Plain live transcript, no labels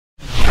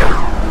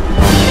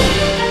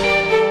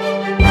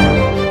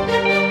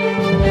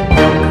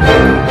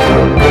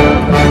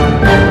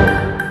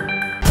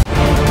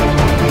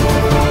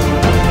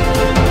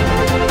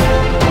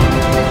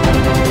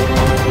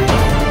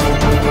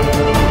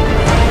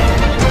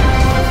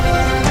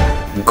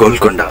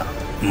గోల్కొండ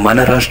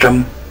మన రాష్ట్రం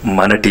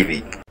మన TV.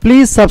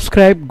 Please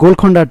subscribe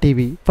Golconda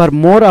TV. For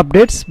more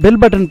updates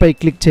bell button pi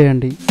click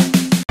చేయండి.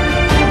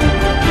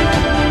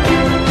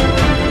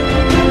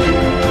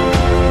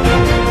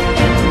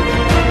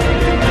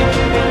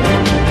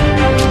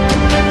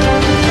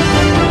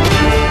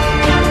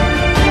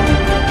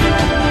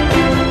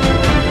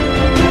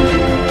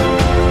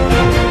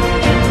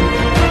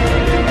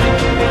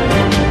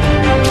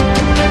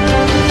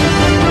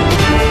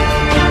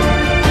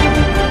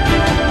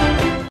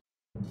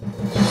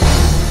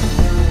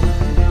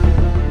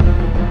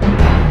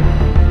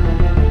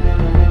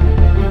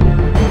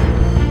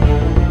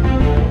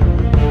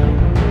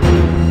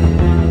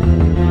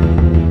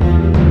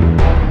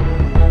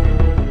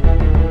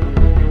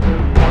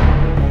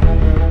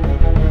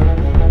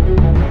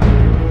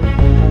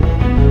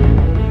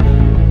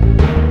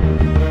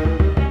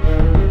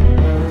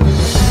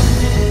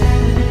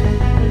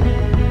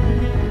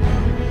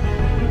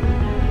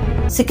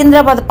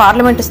 సికింద్రాబాద్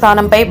పార్లమెంటు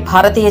స్థానంపై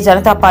భారతీయ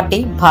జనతా పార్టీ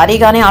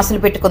భారీగానే ఆశలు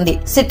పెట్టుకుంది.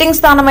 సిట్టింగ్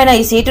స్థానమైన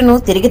ఈ సీటును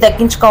తిరిగి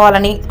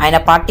దక్కించుకోవాలని ఆయన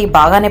పార్టీ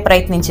బాగానే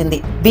ప్రయత్నించింది.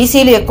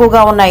 బీసీలు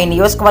ఎక్కువగా ఉన్న ఈ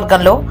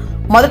నియోజకవర్గంలో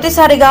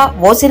మొదటిసారిగా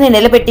ఓసీని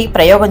నిలబెట్టి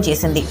ప్రయోగం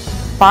చేసింది.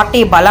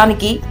 పార్టీ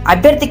బలానికి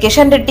అభ్యర్థి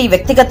కిషన్ రెడ్డి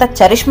వ్యక్తిగత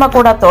చరిష్మా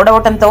కూడా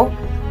తోడవటంతో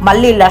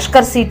మళ్లీ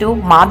లష్కర్ సీటు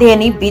మాదే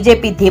అని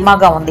బీజేపీ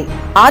ధీమాగా ఉంది.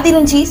 ఆది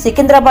నుంచి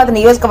సికింద్రాబాద్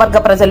నియోజకవర్గ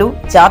ప్రజలు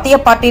జాతీయ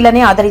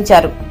పార్టీలనే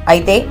ఆదరించారు.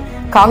 అయితే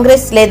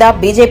కాంగ్రెస్ లేదా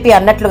బీజేపీ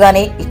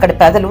అన్నట్లుగానే ఇక్కడి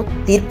ప్రజలు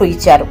తీర్పు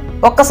ఇచ్చారు.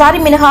 ఒక్కసారి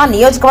మినహా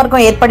నియోజకవర్గం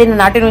ఏర్పడిన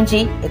నాటి నుంచి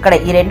ఇక్కడ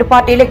ఈ రెండు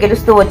పార్టీలే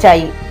గెలుస్తూ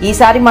వచ్చాయి.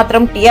 ఈసారి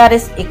మాత్రం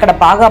టీఆర్ఎస్ ఇక్కడ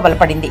బాగా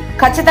బలపడింది.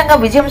 ఖచ్చితంగా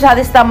విజయం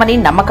సాధిస్తామని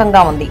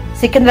నమ్మకంగా ఉంది.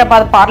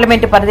 సికింద్రాబాద్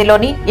పార్లమెంటు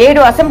పరిధిలోని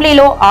 7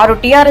 అసెంబ్లీలో 6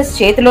 టీఆర్ఎస్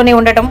చేతిలోనే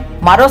ఉండటం,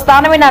 మరో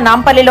స్థానమైన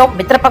నాంపల్లిలో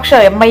మిత్రపక్ష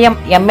ఎంఐఎం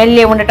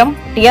ఎమ్మెల్యే ఉండటం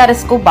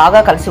టీఆర్ఎస్ కు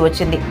బాగా కలిసి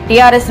వచ్చింది.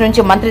 టీఆర్ఎస్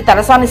నుంచి మంత్రి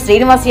తలసాని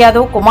శ్రీనివాస్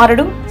యాదవ్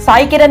కుమారుడు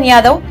సాయి కిరణ్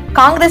యాదవ్,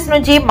 కాంగ్రెస్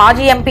నుంచి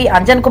మాజీ ఎంపీ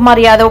అంజన్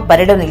కుమార్ యాదవ్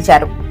బరిలో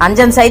నిలిచారు.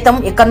 అంజన్ సైతం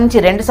ఇక్కడ నుంచి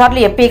 2 సార్లు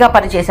ఎంపీగా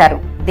పనిచేశారు.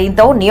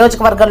 దీంతో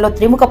నియోజకవర్గంలో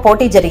త్రిముఖ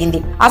పోటీ జరిగింది.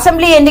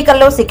 అసెంబ్లీ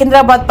ఎన్నికల్లో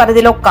సికింద్రాబాద్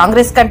పరిధిలో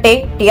కాంగ్రెస్ కంటే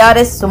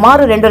టీఆర్ఎస్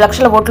సుమారు 2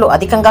 లక్షల ఓట్లు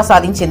అధికంగా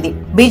సాధించింది.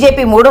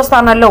 బీజేపీ 3వ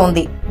స్థానంలో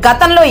ఉంది.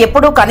 గతంలో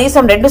ఎప్పుడూ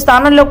కనీసం 2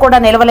 స్థానాల్లో కూడా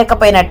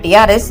నిలవలేకపోయిన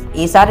టీఆర్ఎస్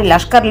ఈసారి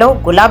లష్కర్ లో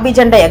గులాబీ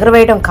జెండా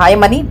ఎగురవేయడం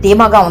ఖాయమని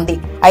ధీమాగా ఉంది.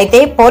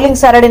 అయితే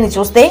పోలింగ్ సరళిని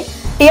చూస్తే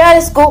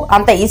టీఆర్ఎస్ కు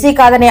అంత ఈజీ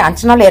కాదనే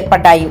అంచనాలు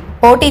ఏర్పడ్డాయి.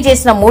 పోటీ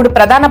చేసిన 3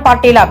 ప్రధాన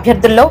పార్టీల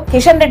అభ్యర్థుల్లో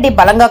కిషన్ రెడ్డి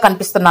బలంగా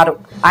కనిపిస్తున్నారు.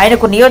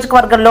 ఆయనకు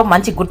నియోజకవర్గంలో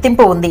మంచి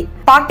గుర్తింపు ఉంది.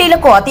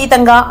 పార్టీలకు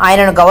అతీతంగా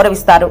ఆయనను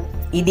గౌరవిస్తారు.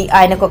 ఇది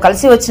ఆయనకు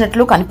కలిసి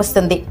వచ్చినట్లు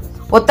కనిపిస్తుంది.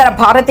 ఉత్తర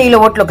భారతీయుల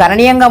ఓట్లు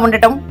గణనీయంగా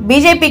ఉండటం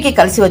బీజేపీకి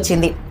కలిసి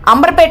వచ్చింది.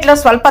 అంబర్పేటలో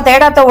స్వల్ప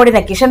తేడాతో ఓడిన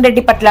కిషన్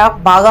రెడ్డి పట్ల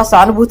బాగా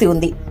సానుభూతి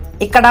ఉంది.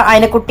 ఇక్కడ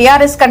ఆయనకు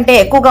టీఆర్ఎస్ కంటే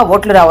ఎక్కువగా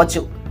ఓట్లు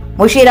రావచ్చు.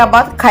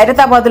 ముషీరాబాద్,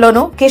 ఖైరతాబాద్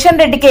లోనూ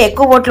కిషన్ రెడ్డికే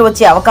ఎక్కువ ఓట్లు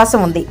వచ్చే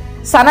అవకాశం ఉంది.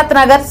 సనత్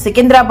నగర్,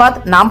 సికింద్రాబాద్,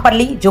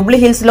 నాంపల్లి,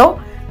 జూబ్లీహిల్స్ లో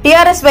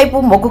టీఆర్ఎస్ వైపు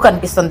మొగ్గు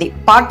కనిపిస్తుంది.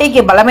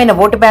 పార్టీకి బలమైన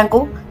ఓటు బ్యాంకు,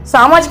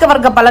 సామాజిక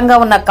వర్గ బలంగా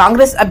ఉన్న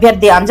కాంగ్రెస్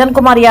అభ్యర్థి అంజన్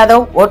కుమార్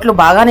యాదవ్ ఓట్లు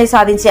బాగానే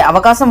సాధించే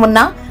అవకాశం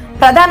ఉన్నా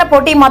ప్రధాన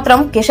పోటీ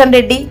మాత్రం కిషన్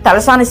రెడ్డి,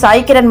 తలసాని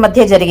సాయి కిరణ్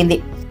మధ్య జరిగింది.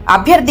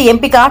 అభ్యర్థి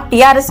ఎంపిక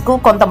టీఆర్ఎస్ కు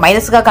కొంత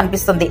మైనస్ గా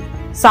కనిపిస్తుంది.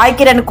 సాయి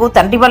కిరణ్ కు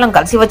తండ్రి బలం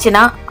కలిసి వచ్చినా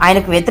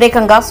ఆయనకు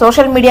వ్యతిరేకంగా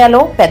సోషల్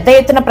మీడియాలో పెద్ద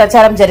ఎత్తున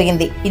ప్రచారం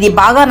జరిగింది. ఇది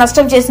బాగా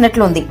నష్టం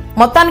చేసినట్లుంది.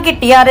 మొత్తానికి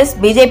టీఆర్ఎస్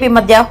బీజేపీ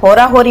మధ్య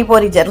హోరాహోరీ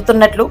పోరీ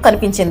జరుగుతున్నట్లు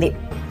కనిపించింది.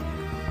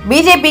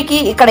 బీజేపీకి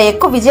ఇక్కడ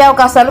ఎక్కువ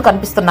విజయావకాశాలు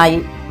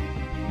కనిపిస్తున్నాయి.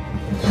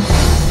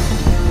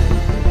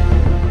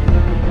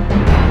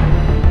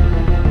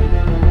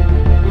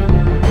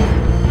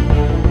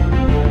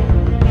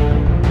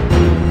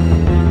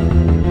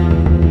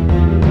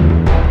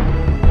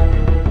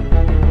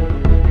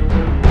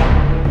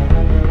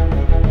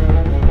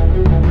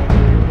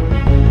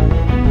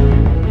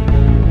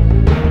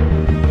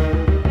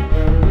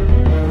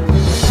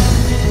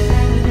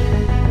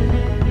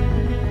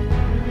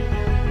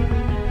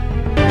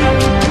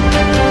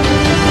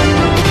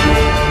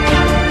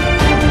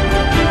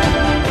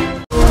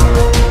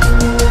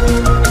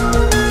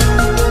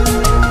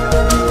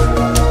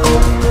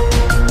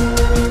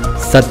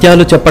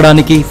 సత్యాలు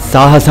చెప్పడానికి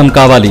సాహసం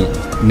కావాలి.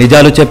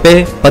 నిజాలు చెప్పే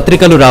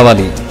పత్రికలు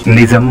రావాలి.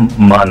 నిజం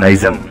మా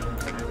నైజం.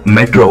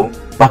 మెట్రో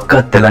పక్క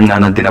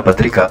తెలంగాణ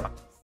దినపత్రిక.